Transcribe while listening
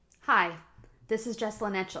Hi, this is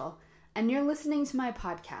Jessalyn Etchell, and you're listening to my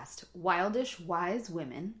podcast, Wildish Wise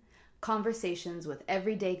Women, Conversations with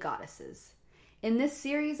Everyday Goddesses. In this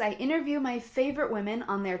series, I interview my favorite women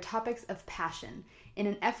on their topics of passion in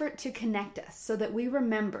an effort to connect us so that we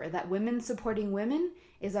remember that women supporting women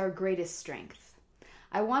is our greatest strength.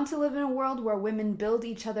 I want to live in a world where women build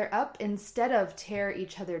each other up instead of tear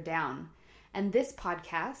each other down. And this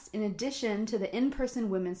podcast, in addition to the in-person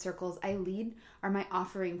women's circles I lead, are my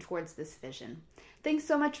offering towards this vision. Thanks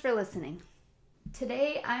so much for listening.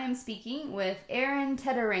 Today I am speaking with Erin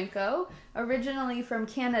Tedorenko, originally from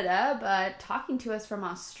Canada, but talking to us from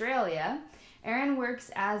Australia. Erin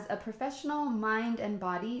works as a professional mind and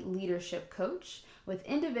body leadership coach with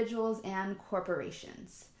individuals and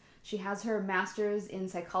corporations. She has her master's in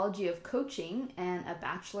psychology of coaching and a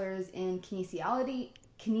bachelor's in kinesiology,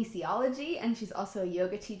 and she's also a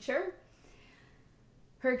yoga teacher.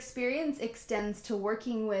 Her experience extends to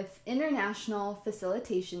working with international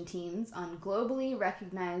facilitation teams on globally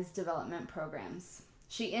recognized development programs.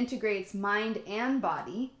 She integrates mind and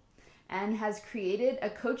body and has created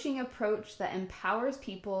a coaching approach that empowers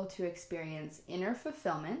people to experience inner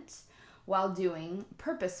fulfillment while doing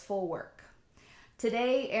purposeful work.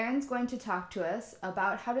 Today, Erin's going to talk to us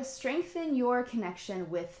about how to strengthen your connection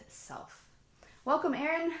with self. Welcome,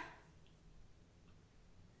 Erin.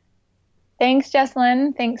 Thanks,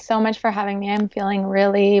 Jessalyn. Thanks so much for having me. I'm feeling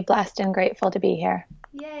really blessed and grateful to be here.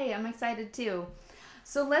 Yay, I'm excited too.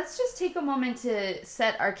 So let's just take a moment to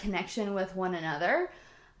set our connection with one another.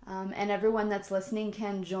 And everyone that's listening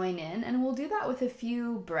can join in. And we'll do that with a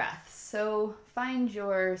few breaths. So find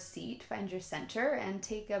your seat, find your center, and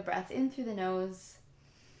take a breath in through the nose.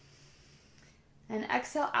 And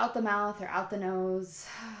exhale out the mouth or out the nose.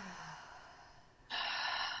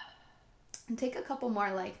 And take a couple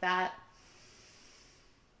more like that.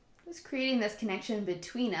 Just creating this connection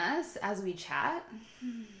between us as we chat.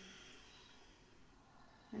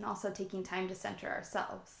 And also taking time to center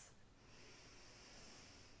ourselves.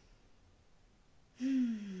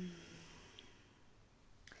 May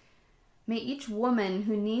each woman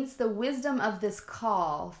who needs the wisdom of this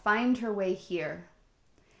call find her way here.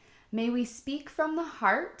 May we speak from the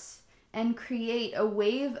heart and create a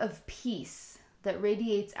wave of peace that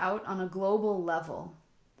radiates out on a global level.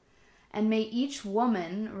 And may each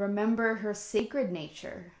woman remember her sacred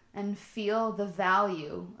nature and feel the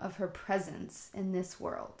value of her presence in this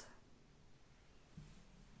world.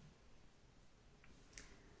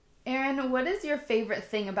 Erin, what is your favorite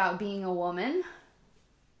thing about being a woman?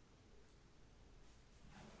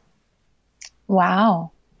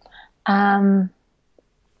 Wow.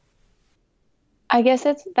 I guess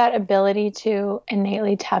it's that ability to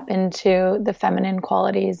innately tap into the feminine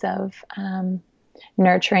qualities of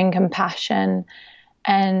nurturing, compassion,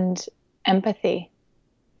 and empathy.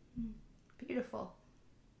 Beautiful.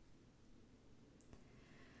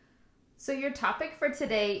 So your topic for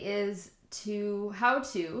today is how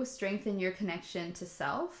to strengthen your connection to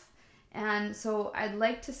self. And so I'd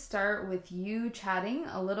like to start with you chatting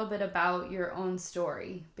a little bit about your own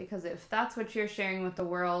story, because if that's what you're sharing with the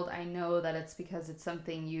world, I know that it's because it's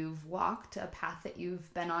something you've walked, a path that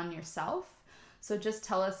you've been on yourself. So just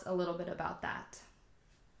tell us a little bit about that.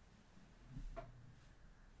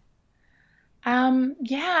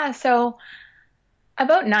 So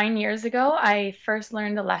about 9 years ago, I first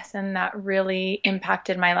learned a lesson that really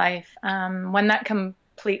impacted my life, one that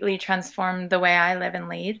completely transformed the way I live and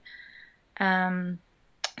lead.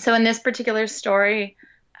 So in this particular story,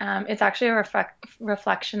 it's actually a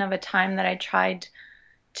reflection of a time that I tried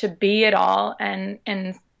to be it all and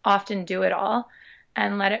often do it all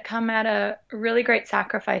and let it come at a really great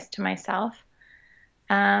sacrifice to myself.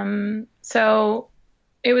 So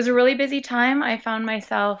it was a really busy time. I found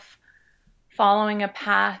myself following a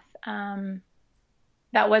path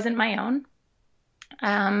that wasn't my own,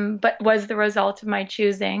 but was the result of my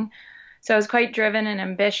choosing. So I was quite driven in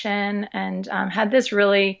ambition and had this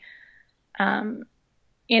really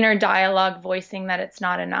inner dialogue voicing that it's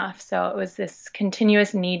not enough. So it was this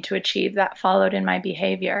continuous need to achieve that followed in my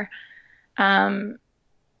behavior. I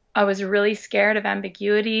was really scared of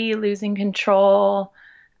ambiguity, losing control,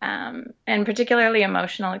 and particularly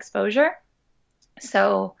emotional exposure.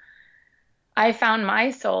 So I found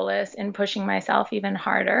my solace in pushing myself even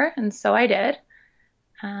harder, and so I did.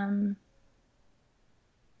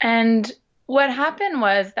 And what happened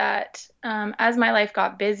was that as my life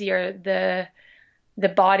got busier, the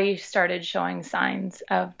body started showing signs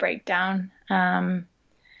of breakdown. And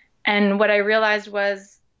what I realized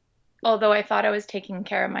was, although I thought I was taking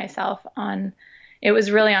care of myself it was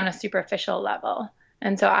really on a superficial level.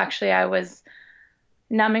 And so actually I was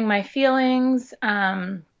numbing my feelings,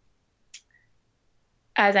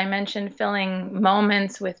 as I mentioned, filling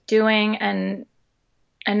moments with doing and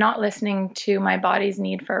not listening to my body's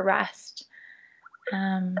need for rest.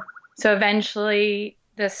 So eventually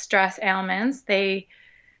the stress ailments, they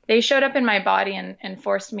showed up in my body and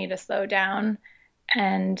forced me to slow down.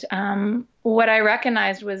 And what I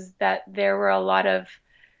recognized was that there were a lot of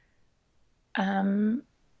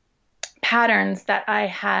patterns that I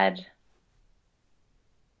had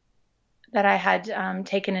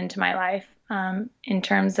taken into my life in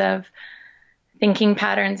terms of thinking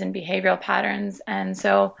patterns and behavioral patterns. And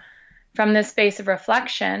so from this space of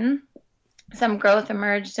reflection, some growth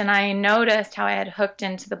emerged, and I noticed how I had hooked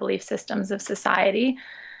into the belief systems of society,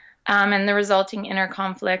 and the resulting inner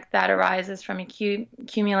conflict that arises from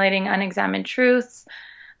accumulating unexamined truths.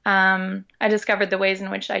 I discovered the ways in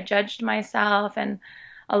which I judged myself and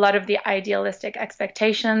a lot of the idealistic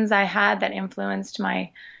expectations I had that influenced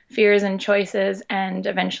my fears and choices and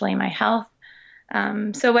eventually my health.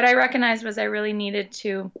 So what I recognized was I really needed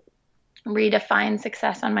to redefine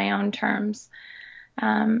success on my own terms.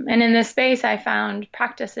 And in this space, I found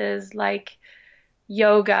practices like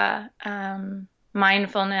yoga,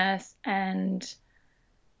 mindfulness, and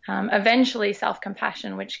eventually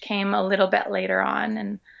self-compassion, which came a little bit later on.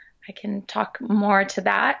 And I can talk more to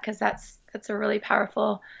that because that's a really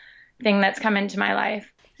powerful thing that's come into my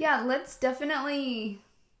life. Yeah, let's definitely...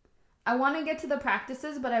 I want to get to the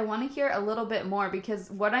practices, but I want to hear a little bit more, because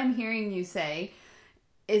what I'm hearing you say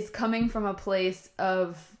is coming from a place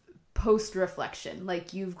of post-reflection.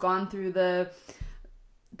 Like, you've gone through the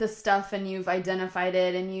stuff and you've identified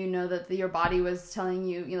it, and you know that your body was telling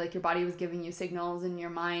you, like your body was giving you signals in your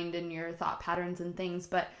mind and your thought patterns and things.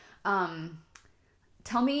 But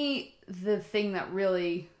tell me the thing that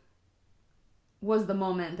really was the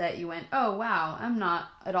moment that you went, oh, wow, I'm not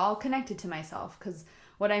at all connected to myself. Because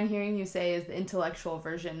what I'm hearing you say is the intellectual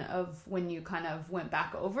version of when you kind of went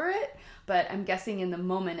back over it. But I'm guessing in the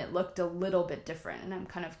moment it looked a little bit different. And I'm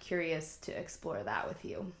kind of curious to explore that with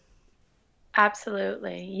you.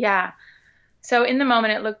 Absolutely. Yeah. So in the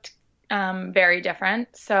moment it looked very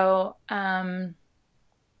different. So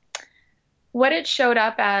what it showed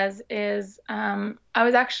up as is I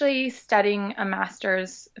was actually studying a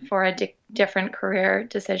master's for a different career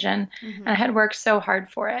decision. Mm-hmm. And I had worked so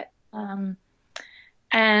hard for it.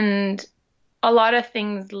 And a lot of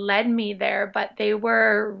things led me there, but they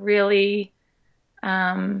were really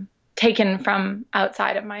taken from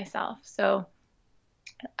outside of myself. So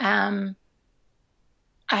I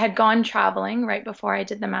had gone traveling right before I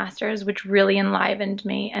did the master's, which really enlivened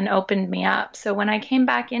me and opened me up. So when I came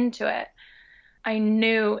back into it, I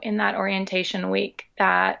knew in that orientation week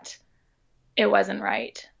that it wasn't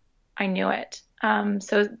right. I knew it.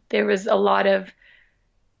 So there was a lot of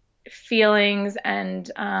feelings and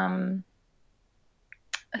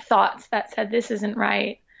thoughts that said, this isn't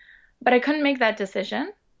right. But I couldn't make that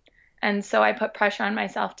decision. And so I put pressure on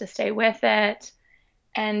myself to stay with it.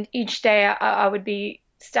 And each day I would be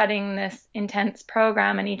studying this intense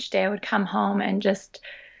program, and each day I would come home and just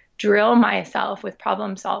drill myself with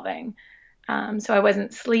problem solving. So I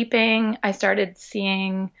wasn't sleeping. I started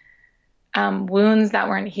seeing wounds that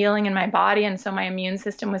weren't healing in my body, and so my immune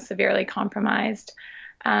system was severely compromised.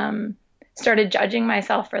 Started judging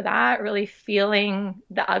myself for that, really feeling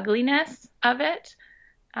the ugliness of it.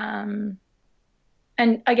 And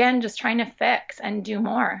again, just trying to fix and do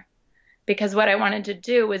more, because what I wanted to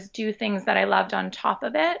do was do things that I loved on top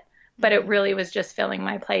of it, but it really was just filling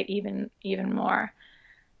my plate even more.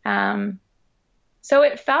 So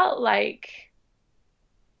it felt like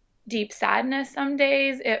deep sadness some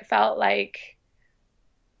days. It felt like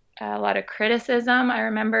a lot of criticism. I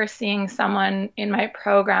remember seeing someone in my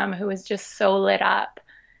program who was just so lit up.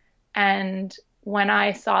 And when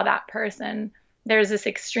I saw that person, there's this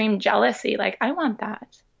extreme jealousy, like, I want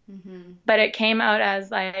that. Mm-hmm. But it came out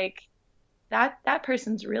as like, that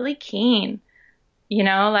person's really keen,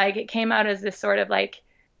 like it came out as this sort of like,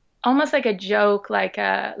 almost like a joke, like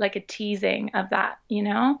a teasing of that,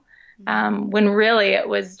 mm-hmm. When really it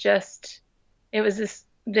was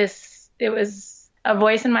a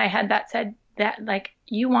voice in my head that said that, like,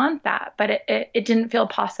 you want that, but it didn't feel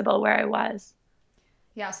possible where I was.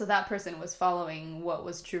 Yeah, so that person was following what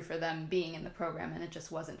was true for them being in the program, and it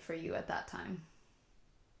just wasn't for you at that time.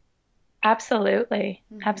 Absolutely.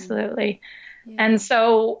 Mm-hmm. Absolutely. Yeah. And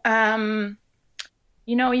so,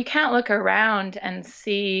 you can't look around and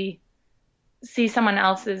see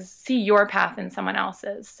your path in someone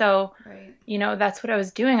else's. So, right. That's what I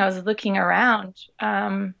was doing. I was looking around,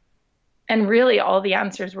 and really all the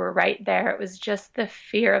answers were right there. It was just the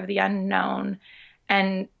fear of the unknown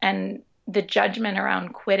and the judgment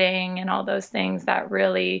around quitting and all those things that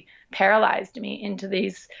really paralyzed me into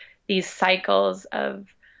these cycles of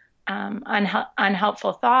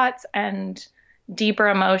unhelpful thoughts and deeper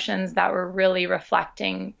emotions that were really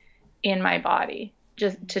reflecting in my body,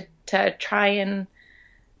 just to try and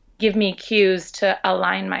give me cues to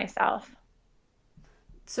align myself.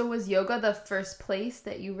 So was yoga the first place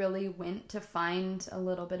that you really went to find a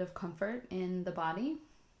little bit of comfort in the body?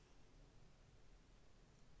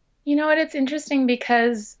 You know what? It's interesting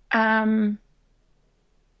because I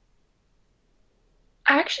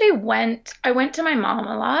went to my mom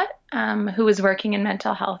a lot, who was working in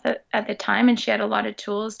mental health at the time, and she had a lot of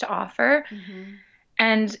tools to offer. Mm-hmm.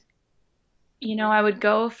 And, I would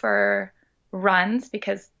go for runs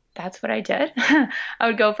because that's what I did. I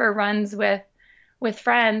would go for runs with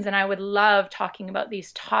friends, and I would love talking about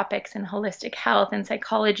these topics in holistic health and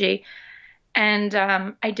psychology. And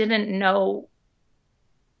I didn't know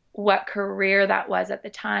what career that was at the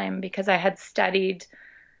time because I had studied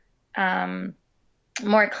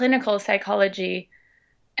more clinical psychology,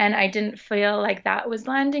 and I didn't feel like that was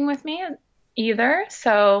landing with me either.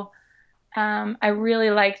 So I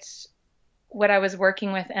really liked what I was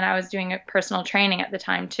working with, and I was doing a personal training at the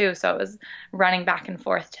time too. So it was running back and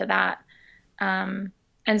forth to that. And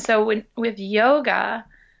so with yoga,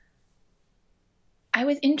 I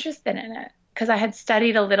was interested in it because I had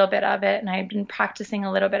studied a little bit of it and I had been practicing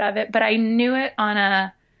a little bit of it, but I knew it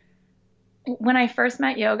when I first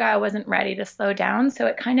met yoga, I wasn't ready to slow down. So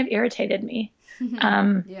it kind of irritated me.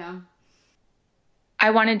 Yeah. I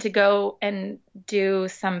wanted to go and do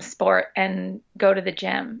some sport and go to the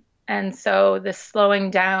gym. And so the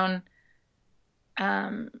slowing down,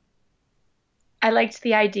 I liked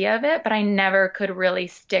the idea of it, but I never could really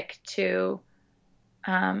stick to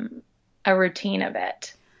a routine of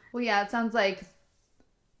it. Well, yeah, it sounds like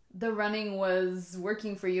the running was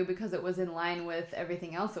working for you because it was in line with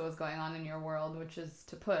everything else that was going on in your world, which is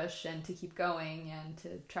to push and to keep going and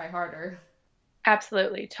to try harder.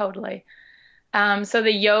 Absolutely, totally. So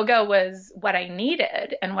the yoga was what I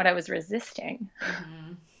needed and what I was resisting.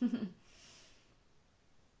 Mm-hmm.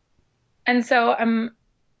 And so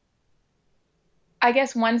I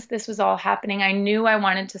guess once this was all happening, I knew I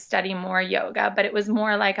wanted to study more yoga, but it was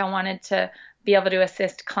more like I wanted to be able to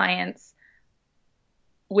assist clients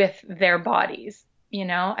with their bodies.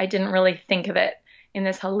 I didn't really think of it in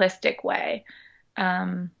this holistic way.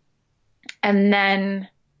 And then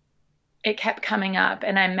it kept coming up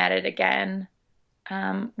and I met it again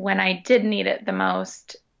when I did need it the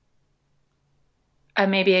most,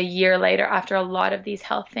 maybe a year later, after a lot of these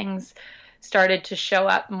health things started to show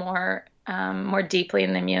up more deeply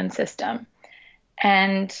in the immune system.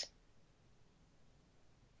 And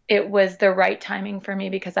it was the right timing for me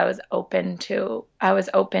because I was open to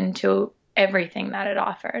everything that it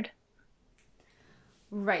offered.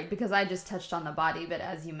 Right, because I just touched on the body, but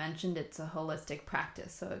as you mentioned, it's a holistic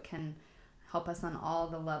practice, so it can help us on all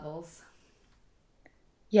the levels.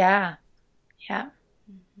 Yeah. Yeah.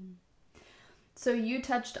 Mm-hmm. So you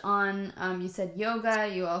touched on, you said yoga,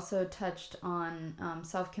 you also touched on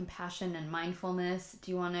self-compassion and mindfulness.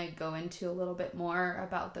 Do you want to go into a little bit more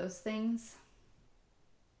about those things?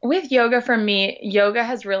 With yoga, for me, yoga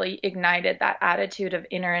has really ignited that attitude of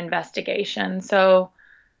inner investigation. So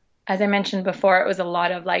as I mentioned before, it was a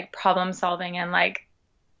lot of like problem solving and like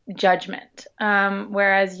judgment.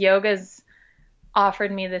 Whereas yoga's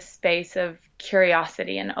offered me this space of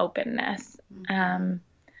curiosity and openness. Mm-hmm.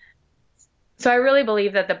 So I really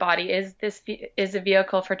believe that the body is a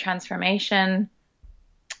vehicle for transformation.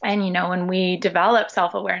 And, when we develop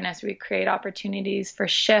self-awareness, we create opportunities for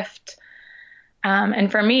shift.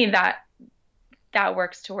 And for me, that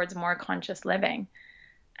works towards more conscious living.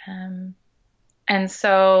 And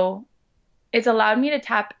so it's allowed me to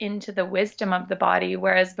tap into the wisdom of the body,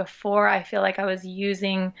 whereas before I feel like I was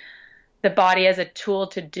using the body as a tool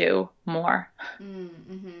to do more.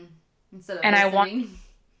 Mm-hmm. Instead of listening.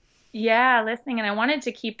 Listening. And I wanted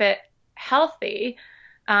to keep it healthy,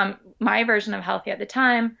 my version of healthy at the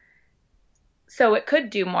time, so it could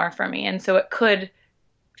do more for me. And so it could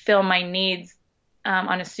fill my needs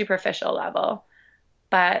on a superficial level.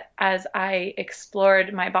 But as I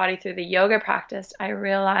explored my body through the yoga practice, I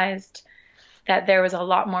realized that there was a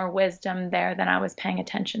lot more wisdom there than I was paying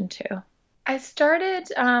attention to. I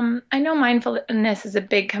started, I know mindfulness is a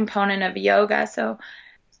big component of yoga. So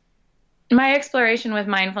my exploration with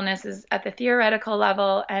mindfulness is at the theoretical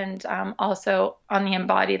level and also on the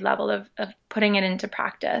embodied level of putting it into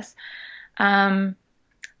practice.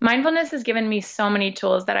 Mindfulness has given me so many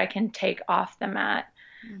tools that I can take off the mat.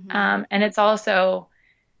 Mm-hmm. And it's also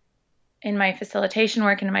in my facilitation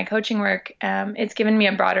work and in my coaching work, it's given me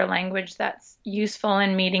a broader language that's useful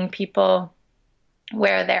in meeting people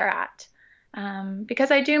where they're at.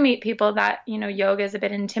 Because I do meet people that, yoga is a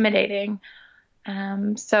bit intimidating.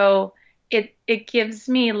 So it gives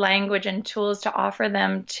me language and tools to offer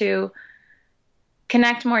them to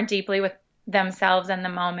connect more deeply with themselves and the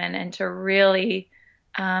moment, and to really,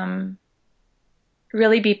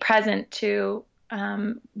 really be present to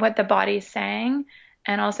what the body's saying,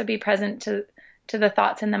 and also be present to the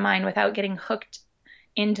thoughts in the mind without getting hooked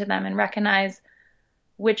into them, and recognize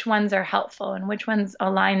which ones are helpful and which ones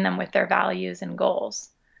align them with their values and goals.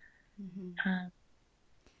 Mm-hmm.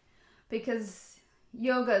 Because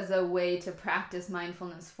yoga is a way to practice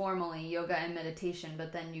mindfulness formally, yoga and meditation,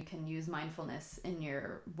 but then you can use mindfulness in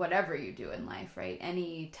your whatever you do in life, right?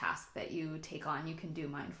 Any task that you take on, you can do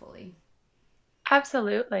mindfully.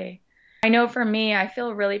 Absolutely. I know for me, I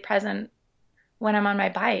feel really present when I'm on my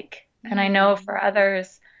bike. And I know for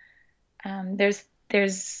others,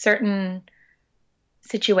 there's certain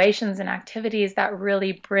situations and activities that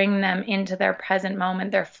really bring them into their present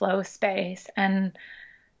moment, their flow space. And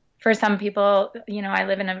for some people, I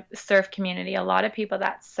live in a surf community, a lot of people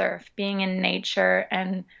that surf, being in nature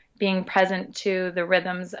and being present to the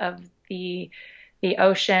rhythms of the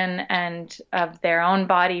ocean and of their own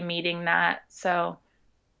body meeting that. So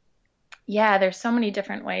yeah, there's so many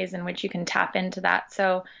different ways in which you can tap into that.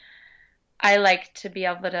 So I like to be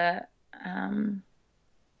able to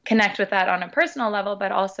connect with that on a personal level,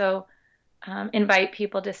 but also invite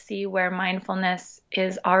people to see where mindfulness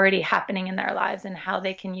is already happening in their lives and how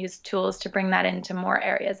they can use tools to bring that into more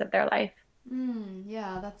areas of their life.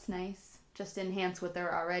 Yeah, that's nice. Just enhance what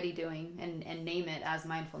they're already doing and name it as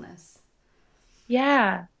mindfulness.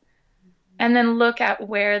 Yeah. And then look at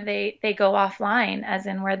where they go offline, as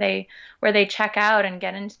in where they check out and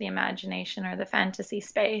get into the imagination or the fantasy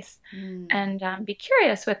space, and be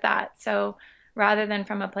curious with that. So rather than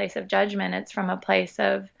from a place of judgment, it's from a place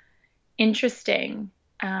of interesting,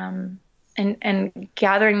 and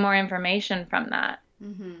gathering more information from that.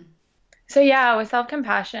 Mm-hmm. So yeah, with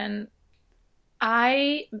self-compassion,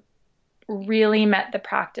 I really met the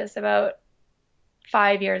practice about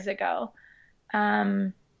 5 years ago.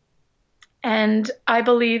 And I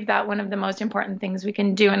believe that one of the most important things we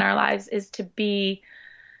can do in our lives is to be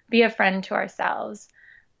a friend to ourselves.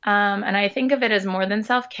 And I think of it as more than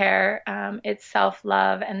self-care. It's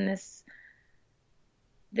self-love, and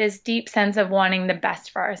this deep sense of wanting the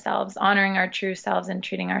best for ourselves, honoring our true selves, and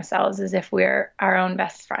treating ourselves as if we're our own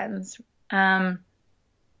best friends. And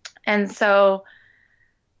so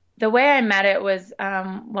the way I met it was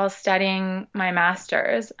while studying my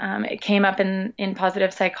master's. It came up in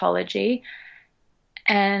positive psychology,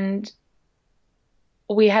 and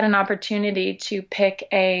we had an opportunity to pick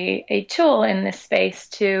a tool in this space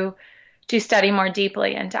to study more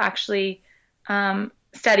deeply, and to actually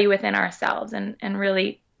study within ourselves, and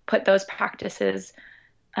really put those practices,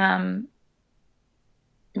 bring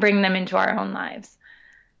them into our own lives.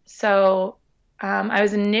 So I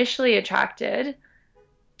was initially attracted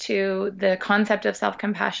to the concept of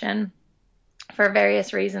self-compassion for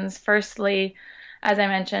various reasons. Firstly, as I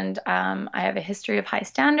mentioned, I have a history of high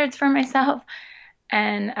standards for myself,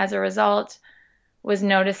 and as a result, was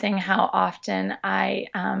noticing how often I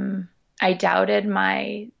doubted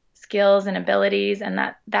my skills and abilities, and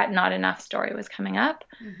that not enough story was coming up.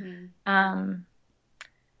 Mm-hmm.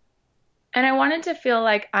 And I wanted to feel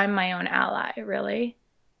like I'm my own ally, really.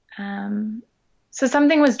 So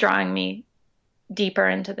something was drawing me deeper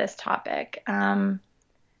into this topic. And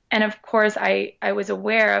of course, I was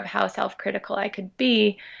aware of how self-critical I could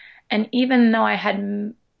be. And even though I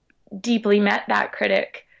had deeply met that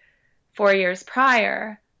critic 4 years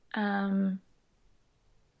prior,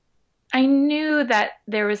 I knew that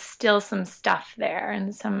there was still some stuff there,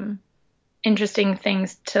 and some interesting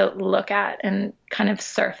things to look at and kind of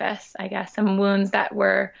surface, I guess, some wounds that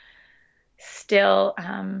were still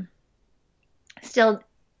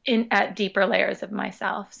in at deeper layers of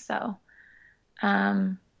myself. So,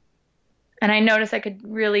 and I noticed I could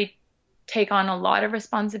really take on a lot of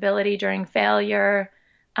responsibility during failure,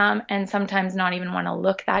 and sometimes not even want to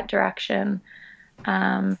look that direction.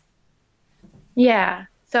 So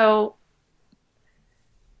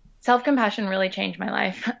self-compassion really changed my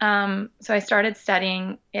life. So I started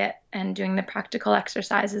studying it and doing the practical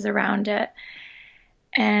exercises around it.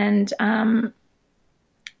 And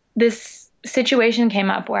this situation came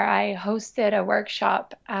up where I hosted a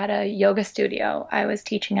workshop at a yoga studio I was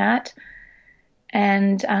teaching at.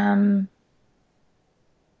 And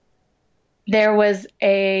there was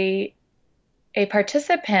a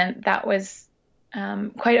participant that was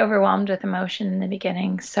quite overwhelmed with emotion in the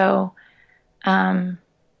beginning. So Um,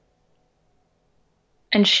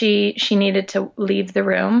 and she needed to leave the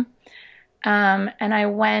room. And I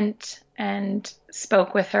went and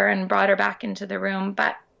spoke with her and brought her back into the room,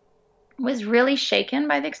 but was really shaken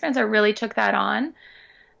by the experience. I really took that on,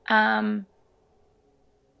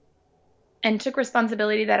 and took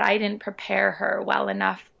responsibility that I didn't prepare her well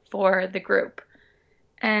enough for the group.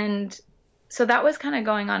 And so that was kind of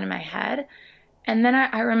going on in my head. And then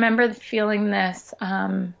I remember feeling this,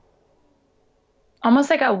 almost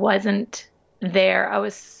like I wasn't there. I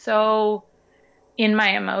was so in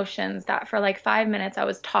my emotions that for like 5 minutes I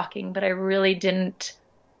was talking, but I really didn't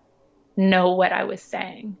know what I was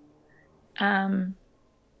saying. And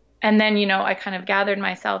then, I kind of gathered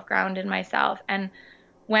myself, grounded myself, and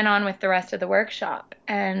went on with the rest of the workshop.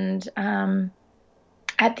 And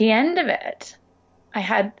at the end of it, I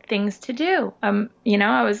had things to do. I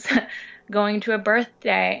was going to a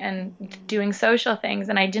birthday and doing social things,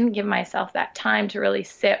 and I didn't give myself that time to really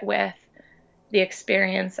sit with the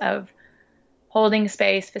experience of holding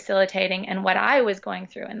space, facilitating, and what I was going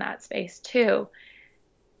through in that space too.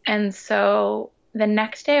 And so the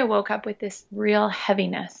next day I woke up with this real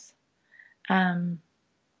heaviness,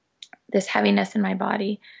 this heaviness in my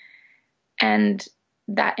body. And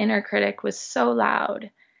that inner critic was so loud.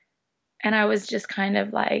 And I was just kind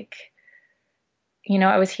of like,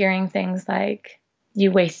 I was hearing things like,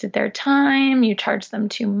 you wasted their time, you charged them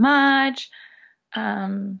too much,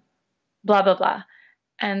 blah, blah, blah.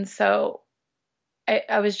 And so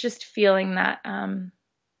I was just feeling that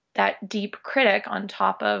that deep critic on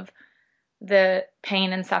top of the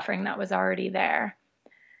pain and suffering that was already there.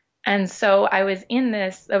 And so I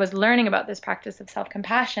was learning about this practice of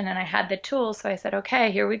self-compassion, and I had the tools. So I said,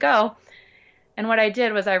 okay, here we go. And what I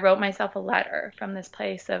did was I wrote myself a letter from this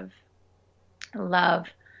place of love,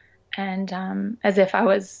 and as if I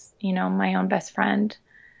was, my own best friend.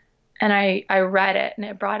 And I read it, and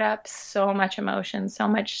it brought up so much emotion, so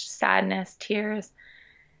much sadness, tears.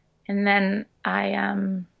 And then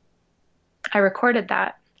I recorded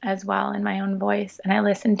that as well in my own voice, and I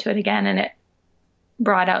listened to it again, and it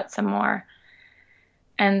brought out some more.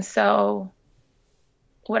 And so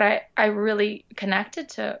what I really connected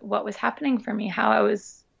to what was happening for me, how I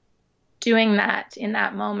was doing that in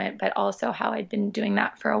that moment, but also how I'd been doing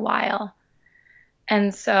that for a while.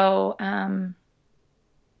 And so,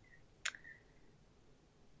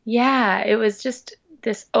 it was just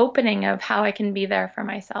this opening of how I can be there for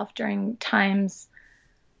myself during times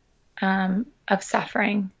of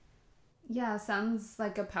suffering. Yeah, sounds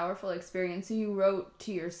like a powerful experience. So you wrote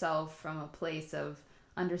to yourself from a place of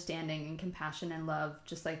understanding and compassion and love,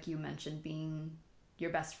 just like you mentioned, being your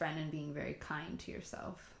best friend and being very kind to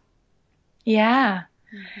yourself. Yeah.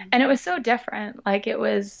 Mm-hmm. And it was so different. Like it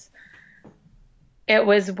was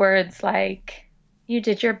words like, you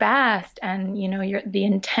did your best, and the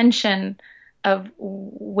intention of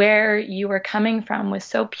where you were coming from was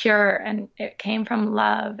so pure, and it came from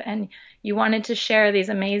love, and you wanted to share these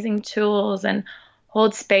amazing tools and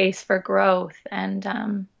hold space for growth,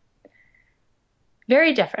 and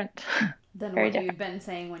very different than what you'd been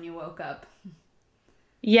saying when you woke up.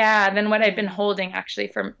 Yeah, than what I'd been holding actually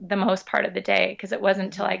for the most part of the day, because it wasn't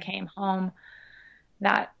until I came home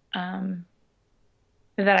that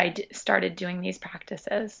I started doing these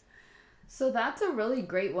practices. So that's a really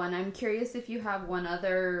great one. I'm curious if you have one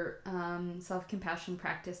other self-compassion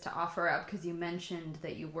practice to offer up, because you mentioned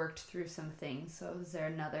that you worked through some things. So is there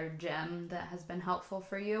another gem that has been helpful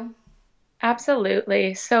for you?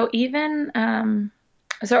 Absolutely. So even,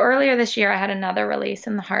 so earlier this year, I had another release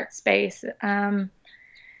in the heart space.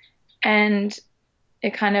 And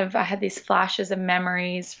it kind of, I had these flashes of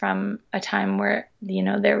memories from a time where,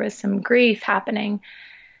 there was some grief happening.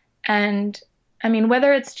 And I mean,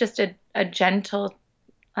 whether it's just a gentle,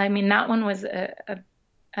 that one was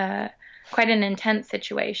quite an intense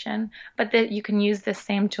situation, but that you can use this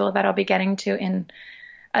same tool that I'll be getting to in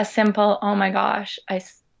a simple, oh my gosh, I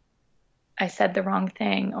said the wrong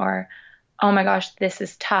thing, or, oh my gosh, this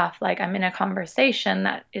is tough. Like I'm in a conversation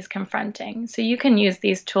that is confronting. So you can use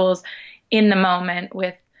these tools in the moment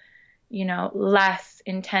with, less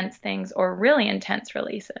intense things or really intense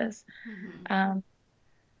releases. Mm-hmm.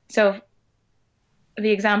 So the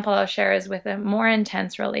example I'll share is with a more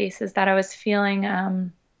intense release is that I was feeling,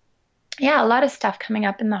 a lot of stuff coming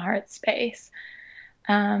up in the heart space.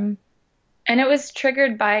 And it was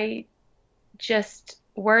triggered by just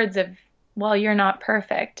words of, well, you're not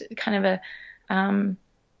perfect, kind of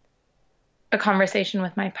a conversation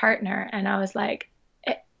with my partner. And I was like,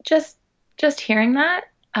 just hearing that,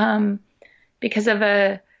 because of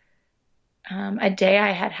a day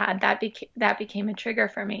I had that became a trigger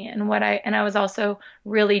for me. And I was also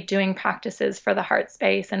really doing practices for the heart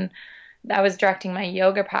space, and I was directing my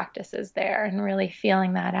yoga practices there and really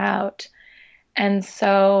feeling that out. And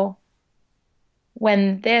so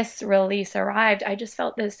when this release arrived, I just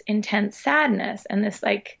felt this intense sadness and this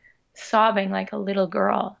like sobbing like a little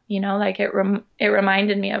girl, like it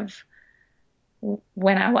reminded me of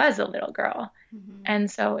when I was a little girl. Mm-hmm.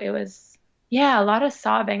 And so it was, yeah, a lot of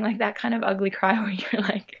sobbing, like that kind of ugly cry where you're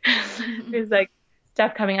like, there's like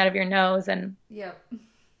stuff coming out of your nose. And, Yep.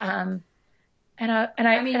 um, no,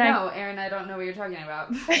 Erin, I don't know what you're talking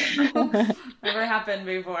about. Never happened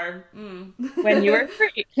before. When you were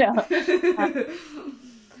 3. No.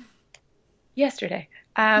 Yesterday.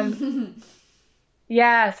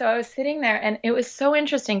 Yeah, so I was sitting there and it was so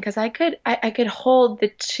interesting because I could hold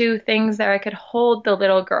the two things there. I could hold the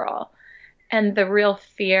little girl and the real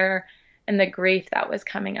fear and the grief that was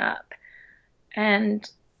coming up. And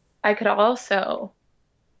I could also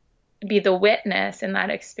be the witness in that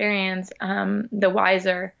experience, the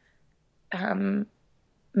wiser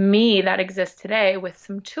me that exists today with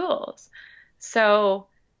some tools. So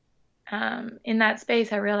in that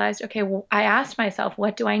space, I realized, okay, well, I asked myself,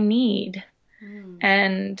 what do I need?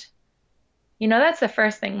 And that's the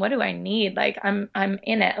first thing. What do I need? Like I'm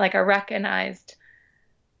in it. Like I recognized.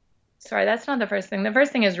 Sorry, that's not the first thing. The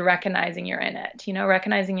first thing is recognizing you're in it.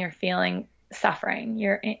 Recognizing you're feeling suffering.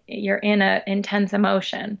 You're in a intense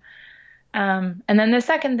emotion. And then the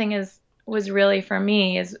second thing was really for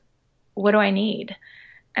me is what do I need?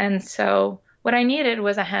 And so what I needed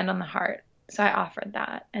was a hand on the heart. So I offered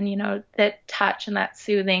that. And that touch and that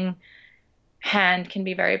soothing hand can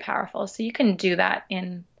be very powerful. So you can do that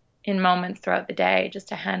in moments throughout the day,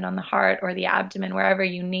 just a hand on the heart or the abdomen, wherever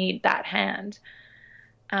you need that hand.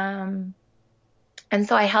 And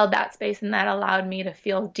so I held that space, and that allowed me to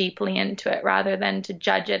feel deeply into it rather than to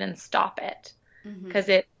judge it and stop it, because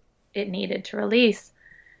it needed to release.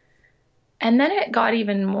 And then it got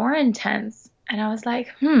even more intense, and I was like,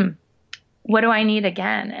 what do I need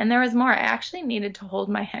again? And there was more. I actually needed to hold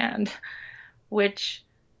my hand, which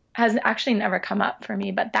has actually never come up for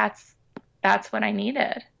me, but that's what I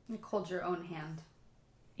needed. Like hold your own hand.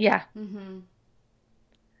 Yeah.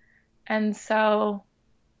 And so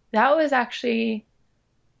that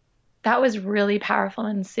was really powerful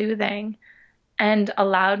and soothing, and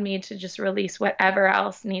allowed me to just release whatever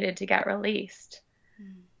else needed to get released.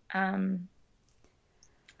 And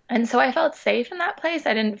so I felt safe in that place.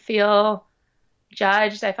 I didn't feel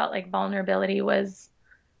judged. I felt like vulnerability was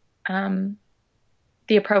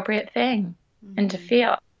the appropriate thing and to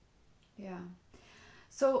feel. Yeah.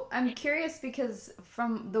 So I'm curious because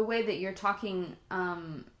from the way that you're talking,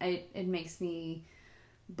 it makes me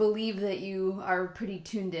believe that you are pretty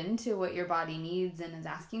tuned in to what your body needs and is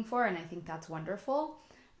asking for, and I think that's wonderful.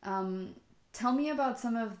 Tell me about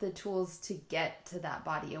some of the tools to get to that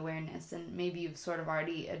body awareness, and maybe you've sort of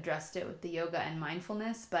already addressed it with the yoga and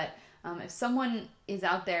mindfulness, but if someone is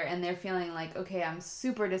out there and they're feeling like, okay, I'm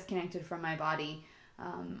super disconnected from my body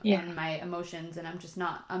and my emotions, and I'm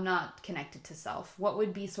not connected to self, what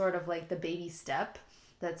would be sort of like the baby step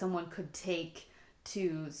that someone could take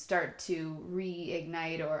to start to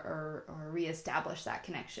reignite or reestablish that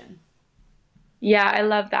connection? Yeah, I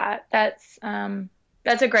love that. That's a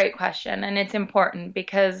great question, and it's important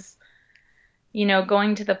because,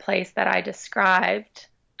 going to the place that I described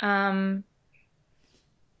is that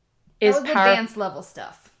was advanced level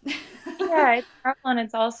stuff. Yeah, it's powerful, and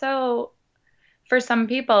it's also, for some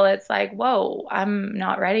people, it's like, whoa, I'm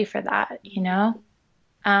not ready for that,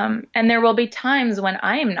 And there will be times when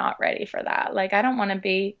I'm not ready for that. Like, I don't want to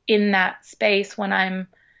be in that space when I'm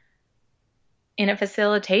in a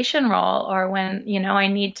facilitation role, or when, I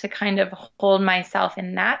need to kind of hold myself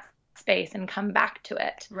in that space and come back to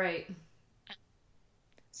it. Right.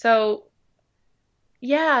 So,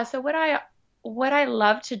 yeah, so what I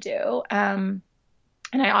love to do, and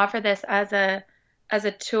I offer this as a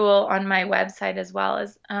tool on my website as well,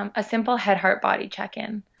 as a simple head, heart, body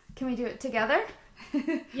check-in. Can we do it together?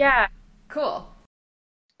 Yeah. Cool.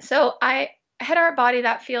 So head, heart, body,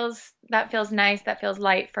 that feels nice, that feels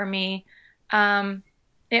light for me.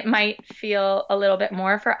 It might feel a little bit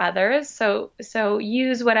more for others. So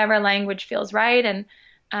use whatever language feels right. And,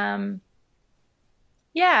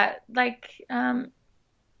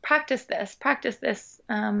 practice this,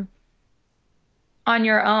 on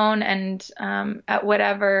your own and, at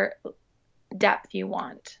whatever depth you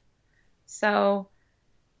want. So,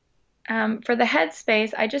 for the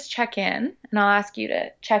headspace, I just check in, and I'll ask you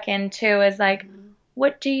to check in too, is like,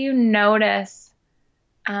 what do you notice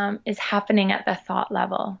is happening at the thought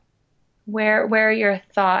level? Where are your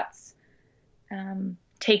thoughts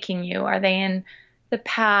taking you? Are they in the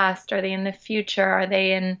past? Are they in the future? Are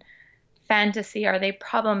they in fantasy? Are they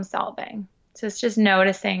problem solving? So it's just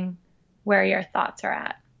noticing where your thoughts are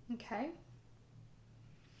at. Okay.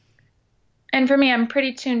 And for me, I'm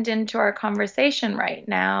pretty tuned into our conversation right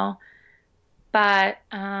now. But,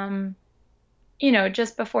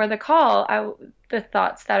 just before the call, the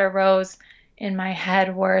thoughts that arose in my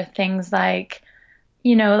head were things like,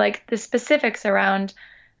 like the specifics around,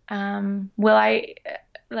 will I,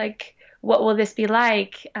 like, what will this be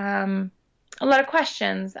like? A lot of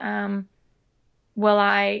questions. Will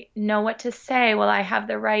I know what to say? Will I have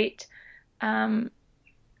the right,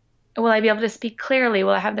 will I be able to speak clearly?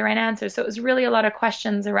 Will I have the right answers? So it was really a lot of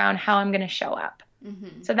questions around how I'm going to show up.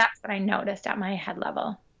 Mm-hmm. So that's what I noticed at my head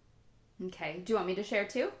level. Okay. Do you want me to share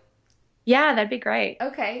too? Yeah, that'd be great.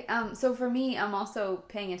 Okay. So for me, I'm also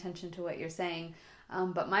paying attention to what you're saying.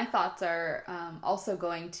 But my thoughts are also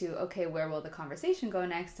going to, okay, where will the conversation go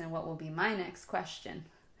next and what will be my next question?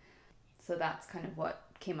 So that's kind of what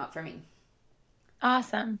came up for me.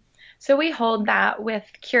 Awesome. So we hold that with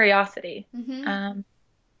curiosity. Mm-hmm.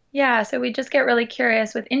 Yeah, so we just get really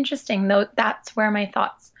curious with interesting, though that's where my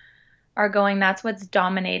thoughts are going. That's what's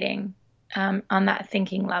dominating on that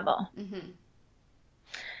thinking level. Mm-hmm.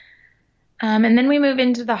 And then we move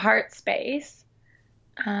into the heart space.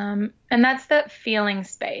 And that's that feeling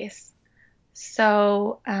space.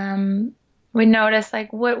 So we notice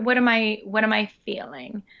like what am I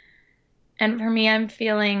feeling? And for me, I'm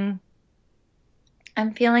feeling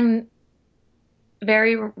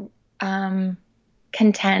very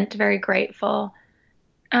content, very grateful.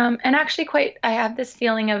 And actually I have this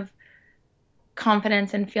feeling of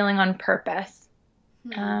confidence and feeling on purpose.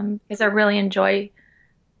 Because I really enjoy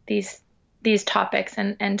these topics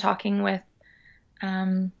and talking with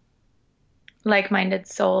like-minded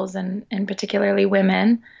souls and particularly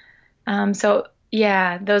women. So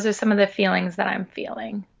yeah, those are some of the feelings that I'm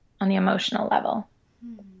feeling on the emotional level.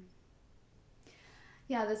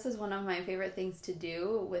 Yeah, this is one of my favorite things to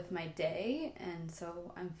do with my day, and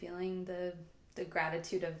so I'm feeling the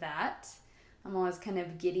gratitude of that. I'm always kind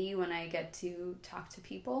of giddy when I get to talk to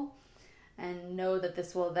people and know that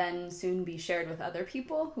this will then soon be shared with other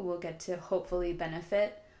people who will get to hopefully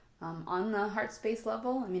benefit on the heart space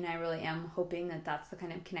level. I mean, I really am hoping that that's the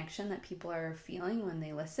kind of connection that people are feeling when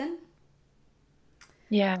they listen.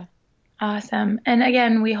 Yeah, awesome. And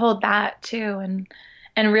again, we hold that too and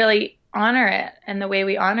really honor it. And the way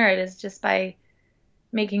we honor it is just by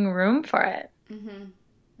making room for it. Mm-hmm.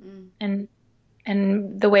 Mm.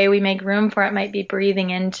 And the way we make room for it might be breathing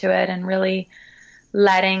into it and really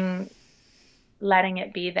letting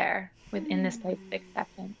it be there within this place of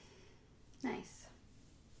acceptance. Nice.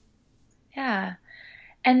 Yeah.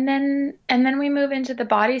 And then we move into the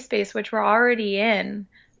body space, which we're already in,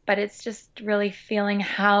 but it's just really feeling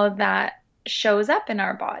how that shows up in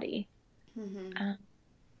our body. Mm-hmm.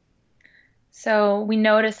 So we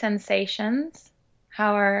notice sensations,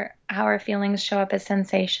 how our feelings show up as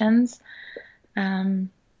sensations, and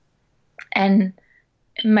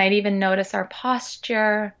might even notice our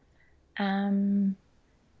posture. Might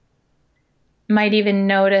even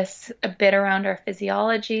notice a bit around our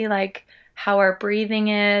physiology, like how our breathing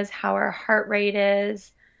is, how our heart rate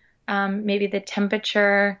is, maybe the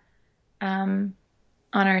temperature on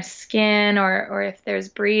our skin, or if there's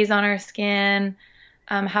breeze on our skin,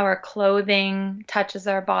 how our clothing touches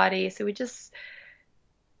our body. So we just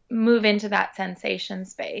move into that sensation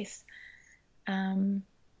space. And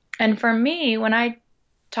for me, when I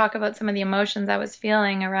talk about some of the emotions I was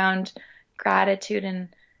feeling around gratitude and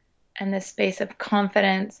this space of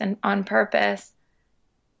confidence and on purpose,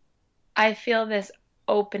 I feel this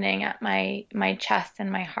opening at my chest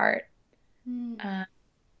and my heart. Mm-hmm.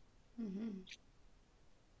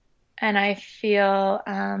 And I feel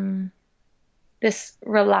this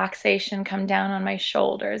relaxation come down on my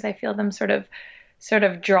shoulders. I feel them sort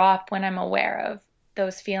of drop when I'm aware of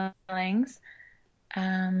those feelings.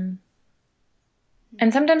 And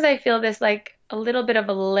sometimes I feel this like a little bit of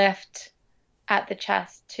a lift at the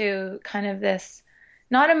chest too, kind of this,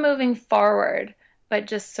 not a moving forward, but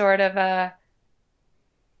just sort of a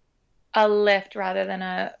lift rather than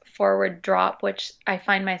a forward drop, which I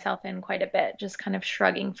find myself in quite a bit, just kind of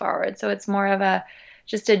shrugging forward. So it's more of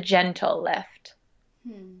just a gentle lift.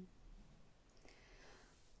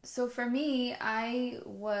 So for me, it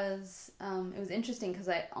was interesting because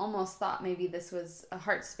I almost thought maybe this was a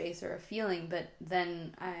heart space or a feeling, but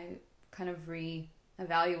then I kind of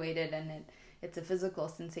re-evaluated and it's a physical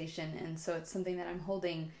sensation. And so it's something that I'm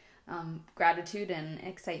holding gratitude and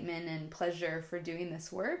excitement and pleasure for doing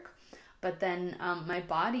this work. But then my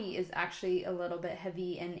body is actually a little bit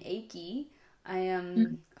heavy and achy. I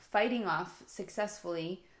am fighting off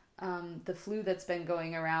successfully the flu that's been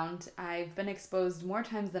going around. I've been exposed more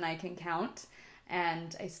times than I can count,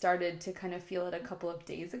 and I started to kind of feel it a couple of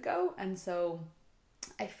days ago. And so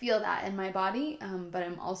I feel that in my body, but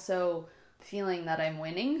I'm also feeling that I'm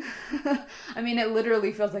winning. I mean, it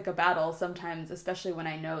literally feels like a battle sometimes, especially when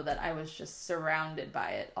I know that I was just surrounded by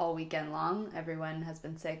it all weekend long. Everyone has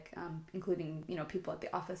been sick, including, people at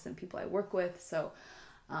the office and people I work with. So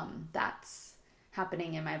that's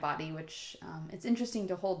happening in my body, which it's interesting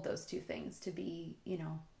to hold those two things, to be,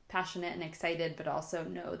 passionate and excited, but also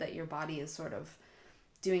know that your body is sort of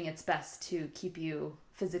doing its best to keep you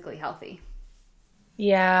physically healthy.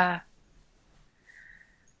 Yeah.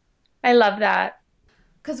 I love that.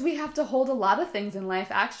 Because we have to hold a lot of things in life,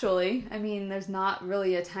 actually. I mean, there's not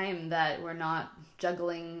really a time that we're not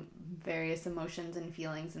juggling various emotions and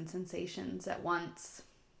feelings and sensations at once.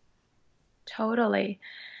 Totally.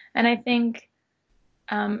 And I think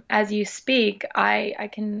as you speak, I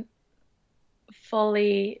can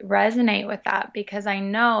fully resonate with that, because I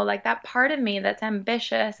know, like, that part of me that's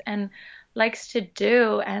ambitious and likes to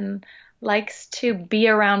do and likes to be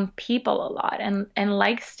around people a lot and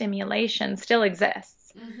likes stimulation still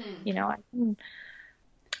exists. Mm-hmm.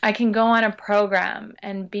 I can go on a program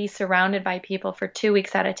and be surrounded by people for 2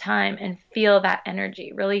 weeks at a time and feel that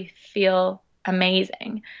energy, really feel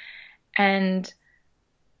amazing. And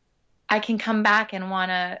I can come back and want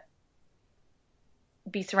to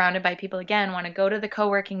be surrounded by people again, want to go to the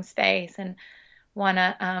co-working space and want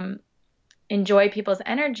to enjoy people's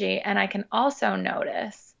energy. And I can also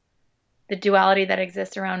notice the duality that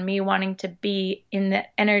exists around me wanting to be in the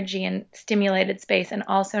energy and stimulated space, and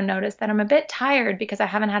also notice that I'm a bit tired because I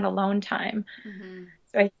haven't had alone time. Mm-hmm.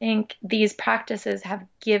 So I think these practices have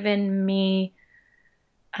given me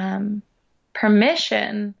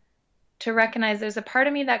permission to recognize there's a part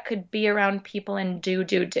of me that could be around people and do.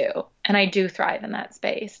 And I do thrive in that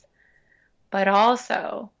space. But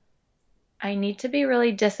also, I need to be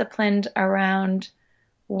really disciplined around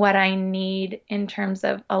what I need in terms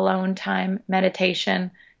of alone time,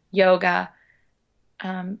 meditation, yoga,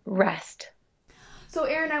 rest. So,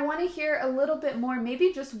 Erin, I want to hear a little bit more,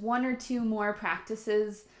 maybe just one or two more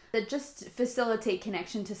practices that just facilitate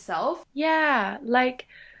connection to self. Yeah, like,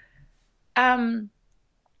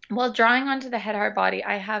 well, drawing onto the head, heart, body,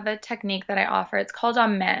 I have a technique that I offer. It's called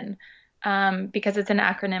Amen, because it's an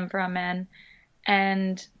acronym for Amen.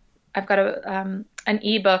 And I've got an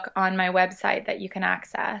ebook on my website that you can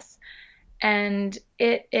access. And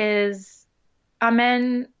it is,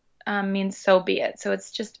 Amen means so be it. So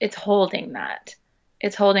it's holding that.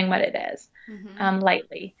 It's holding what it is,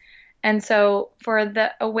 lightly. And so for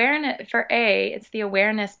the awareness, it's the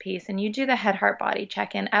awareness piece, and you do the head, heart, body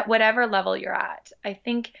check-in at whatever level you're at. I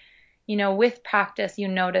think, with practice, you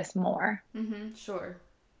notice more. Mm-hmm, sure.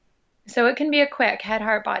 So it can be a quick head,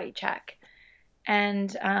 heart, body check. And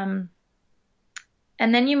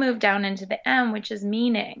then you move down into the M, which is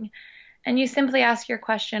meaning. And you simply ask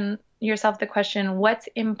yourself the question, what's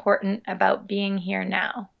important about being here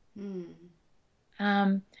now?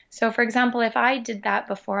 So for example, if I did that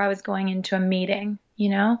before I was going into a meeting,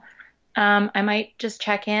 I might just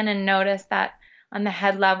check in and notice that on the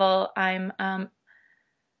head level, I'm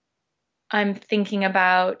thinking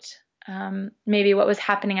about maybe what was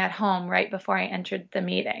happening at home right before I entered the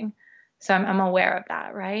meeting. So I'm aware of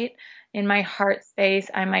that, right? In my heart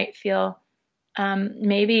space, I might feel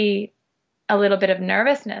maybe a little bit of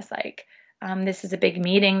nervousness, like this is a big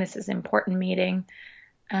meeting, this is an important meeting.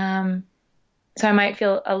 So I might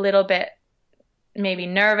feel a little bit maybe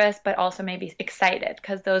nervous, but also maybe excited,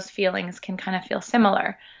 because those feelings can kind of feel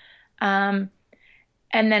similar. And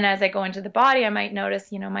then as I go into the body, I might notice,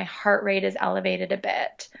 my heart rate is elevated a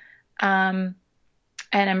bit. And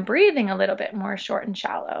I'm breathing a little bit more short and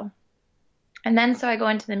shallow. And then so I go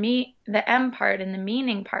into the M part and the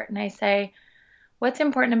meaning part, and I say, what's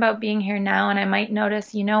important about being here now? And I might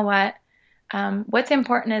notice, what's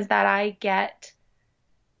important is that I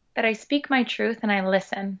speak my truth and I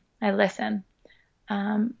listen.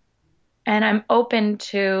 And I'm open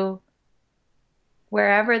to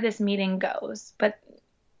wherever this meeting goes. But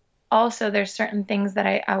also there's certain things that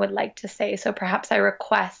I would like to say. So perhaps I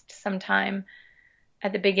request some time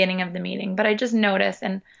at the beginning of the meeting, but I just notice,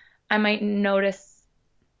 and I might notice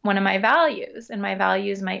one of my values, and my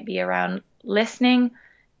values might be around listening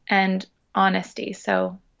and honesty.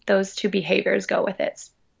 So those two behaviors go with it.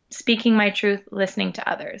 Speaking my truth, listening to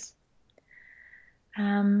others.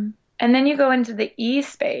 And then you go into the E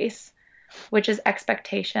space, which is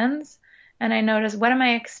expectations. And I notice, what am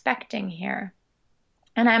I expecting here?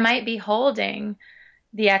 And I might be holding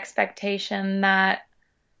the expectation that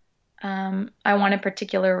I want a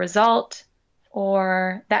particular result,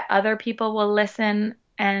 or that other people will listen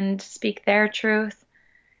and speak their truth.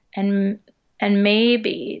 And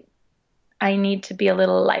maybe I need to be a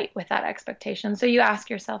little light with that expectation. So you ask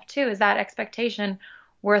yourself too, is that expectation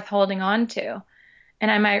worth holding on to? And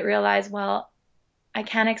I might realize, well, I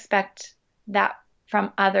can't expect that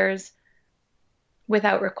from others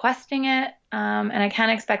without requesting it. And I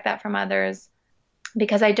can't expect that from others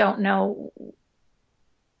because I don't know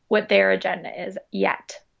what their agenda is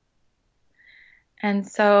yet. And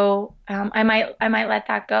so I might let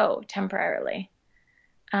that go temporarily.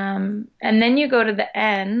 And then you go to the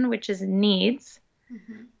N, which is needs.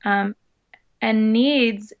 Mm-hmm. And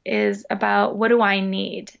needs is about, what do I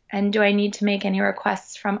need? And do I need to make any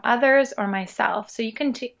requests from others or myself? So you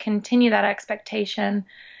can continue that expectation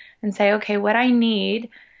and say, okay, what I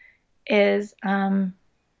need is I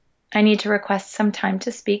need to request some time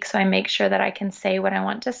to speak, so I make sure that I can say what I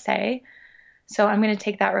want to say. So I'm going to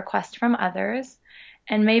take that request from others.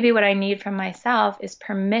 And maybe what I need from myself is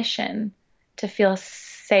permission to feel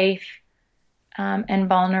safe and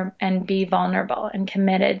be vulnerable and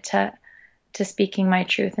committed to speaking my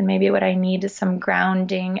truth. And maybe what I need is some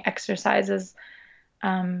grounding exercises,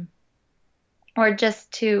 or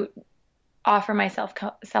just to offer myself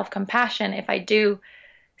self-compassion if I do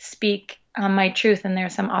speak my truth and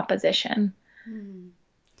there's some opposition. Mm-hmm.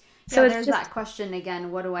 So there's that question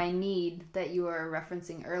again, what do I need, that you were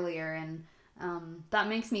referencing earlier? And that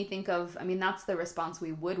makes me think of, I mean, that's the response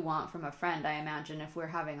we would want from a friend, I imagine. If we're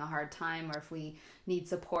having a hard time or if we need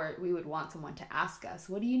support, we would want someone to ask us,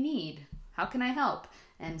 what do you need? How can I help?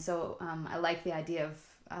 And so I like the idea of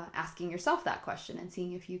asking yourself that question and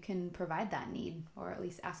seeing if you can provide that need, or at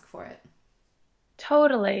least ask for it.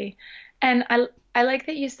 Totally. And I like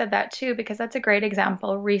that you said that too, because that's a great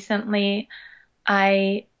example. Recently,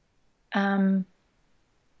 I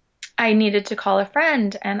needed to call a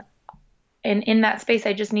friend, and in that space,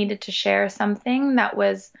 I just needed to share something that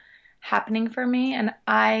was happening for me. And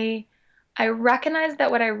I recognized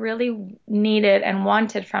that what I really needed and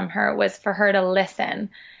wanted from her was for her to listen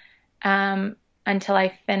until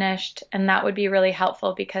I finished. And that would be really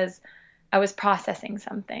helpful because I was processing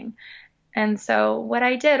something. And so what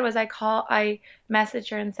I did was I messaged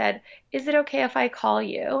her and said, is it okay if I call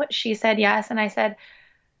you? She said yes. And I said,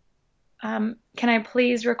 can I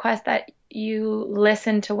please request that you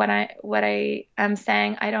listen to what I am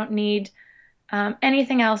saying? I don't need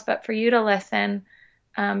anything else but for you to listen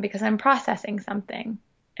because I'm processing something.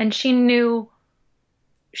 And she knew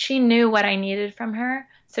what I needed from her,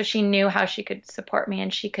 so she knew how she could support me,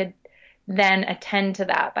 and she could then attend to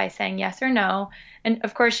that by saying yes or no. And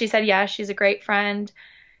of course she said yes, she's a great friend.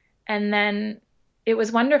 And then it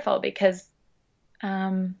was wonderful because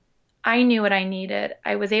I knew what I needed.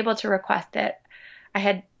 I was able to request it.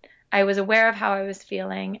 I was aware of how I was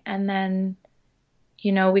feeling, and then,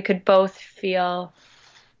 we could both feel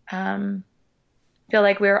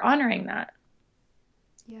like we were honoring that.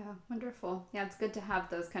 Yeah, wonderful. Yeah, it's good to have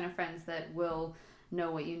those kind of friends that will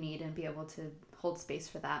know what you need and be able to hold space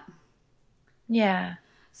for that. Yeah.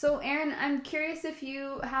 So, Erin, I'm curious if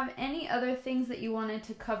you have any other things that you wanted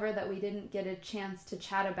to cover that we didn't get a chance to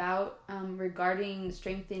chat about regarding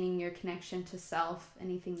strengthening your connection to self.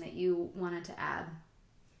 Anything that you wanted to add?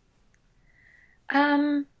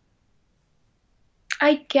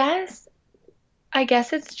 I guess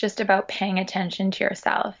it's just about paying attention to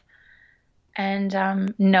yourself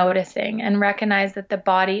and noticing, and recognize that the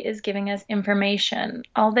body is giving us information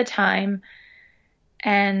all the time,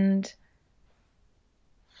 and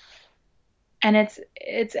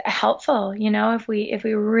it's helpful, if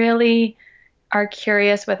we really are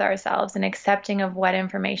curious with ourselves and accepting of what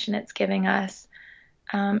information it's giving us,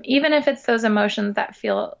 even if it's those emotions that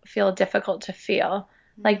feel difficult to feel,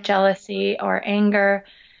 like jealousy or anger.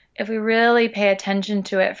 If we really pay attention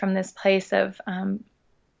to it from this place of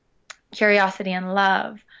curiosity and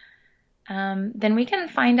love, then we can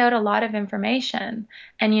find out a lot of information.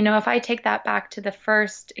 And, if I take that back to the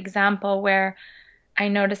first example where I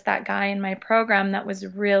noticed that guy in my program that was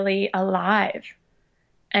really alive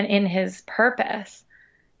and in his purpose,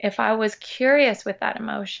 if I was curious with that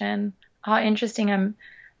emotion, interesting,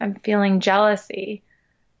 I'm feeling jealousy.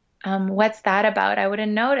 What's that about? I would have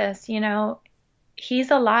noticed,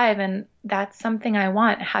 he's alive, and that's something I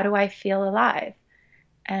want. How do I feel alive?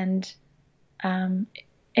 And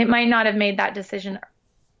it might not have made that decision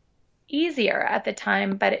easier at the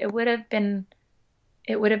time, but it would have been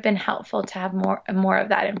helpful to have more of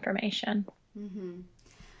that information. Mm-hmm.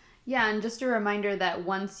 Yeah, and just a reminder that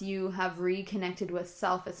once you have reconnected with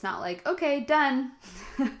self, it's not like, okay, done.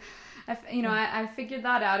 I figured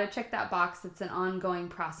that out. I checked that box. It's an ongoing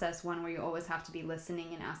process, one where you always have to be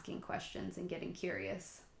listening and asking questions and getting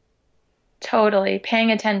curious. Totally.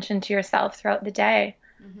 Paying attention to yourself throughout the day.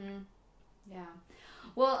 Mm-hmm. Yeah.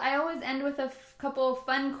 Well, I always end with a couple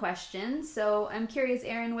fun questions. So I'm curious,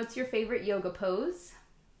 Erin, what's your favorite yoga pose?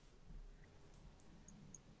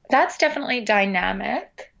 That's definitely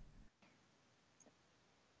dynamic.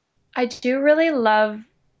 I do really love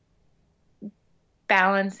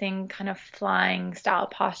balancing kind of flying style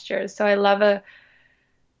postures. So I love a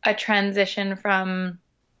transition from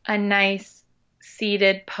a nice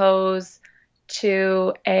seated pose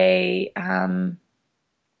to a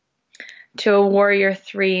warrior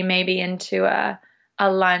three, maybe into a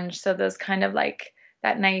lunge. So those kind of like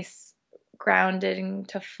that nice grounding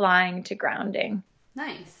to flying to grounding.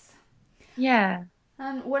 Nice. Yeah.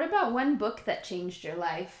 What about one book that changed your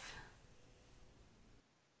life?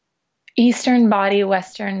 Eastern Body,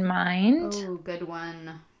 Western Mind. Oh, good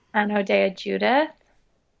one. Anodea Judith.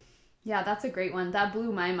 Yeah, that's a great one. That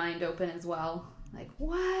blew my mind open as well. Like,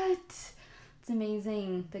 what? It's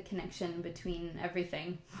amazing, the connection between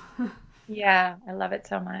everything. Yeah, I love it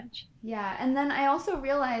so much. Yeah, and then I also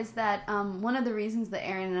realized that one of the reasons that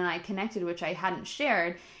Erin and I connected, which I hadn't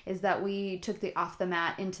shared, is that we took the Off the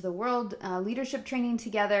Mat into the World leadership training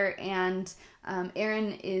together, and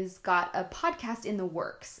Erin is got a podcast in the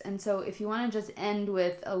works. And so if you want to just end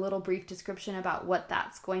with a little brief description about what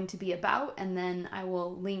that's going to be about, and then I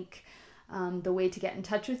will link the way to get in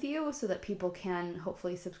touch with you so that people can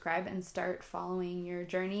hopefully subscribe and start following your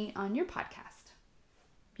journey on your podcast.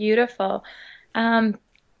 Beautiful.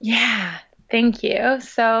 Yeah, thank you.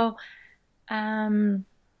 So,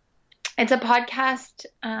 it's a podcast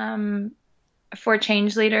for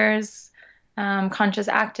change leaders, conscious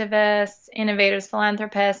activists, innovators,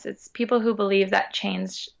 philanthropists. It's people who believe that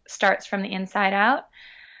change starts from the inside out,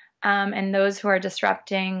 and those who are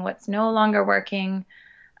disrupting what's no longer working,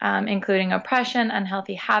 including oppression,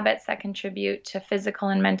 unhealthy habits that contribute to physical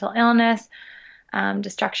and mental illness,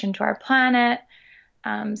 destruction to our planet.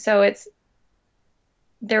 So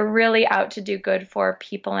they're really out to do good for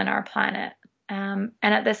people in our planet, and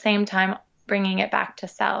at the same time bringing it back to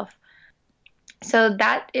self. So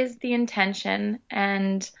that is the intention,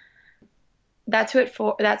 and that's who it's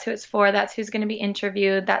for. That's who's going to be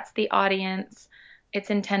interviewed. That's the audience it's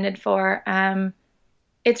intended for.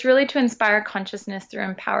 It's really to inspire consciousness through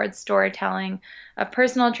empowered storytelling of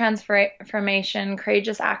personal transformation,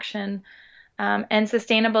 courageous action, and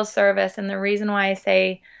sustainable service. And the reason why I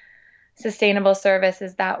say sustainable service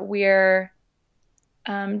is that we're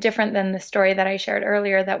different than the story that I shared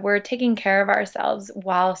earlier, that we're taking care of ourselves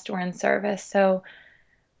whilst we're in service. So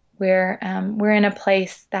we're in a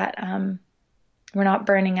place that we're not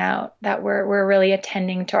burning out, that we're really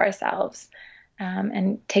attending to ourselves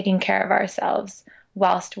and taking care of ourselves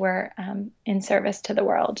whilst we're in service to the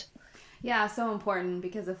world. Yeah, so important,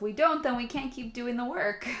 because if we don't, then we can't keep doing the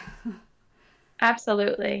work.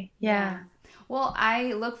 Absolutely. Yeah. Well,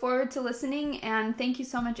 I look forward to listening, and thank you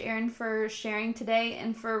so much, Erin, for sharing today,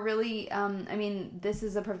 and for really, this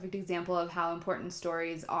is a perfect example of how important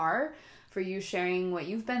stories are, for you sharing what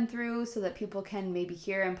you've been through so that people can maybe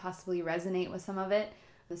hear and possibly resonate with some of it.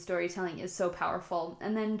 The storytelling is so powerful.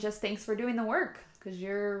 And then just thanks for doing the work, because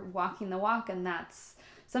you're walking the walk, and that's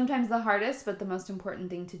sometimes the hardest, but the most important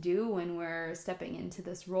thing to do when we're stepping into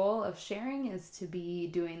this role of sharing is to be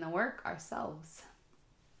doing the work ourselves.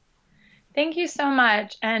 Thank you so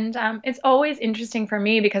much. And it's always interesting for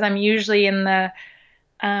me because I'm usually in the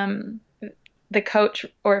coach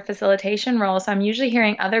or facilitation role, so I'm usually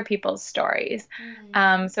hearing other people's stories.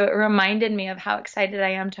 So it reminded me of how excited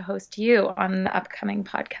I am to host you on the upcoming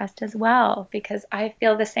podcast as well, because I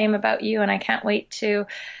feel the same about you, and I can't wait to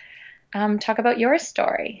talk about your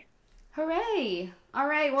story. Hooray! All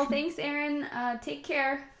right. Well, thanks, Erin. Take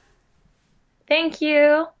care. Thank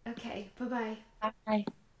you. Okay. Bye-bye. Bye.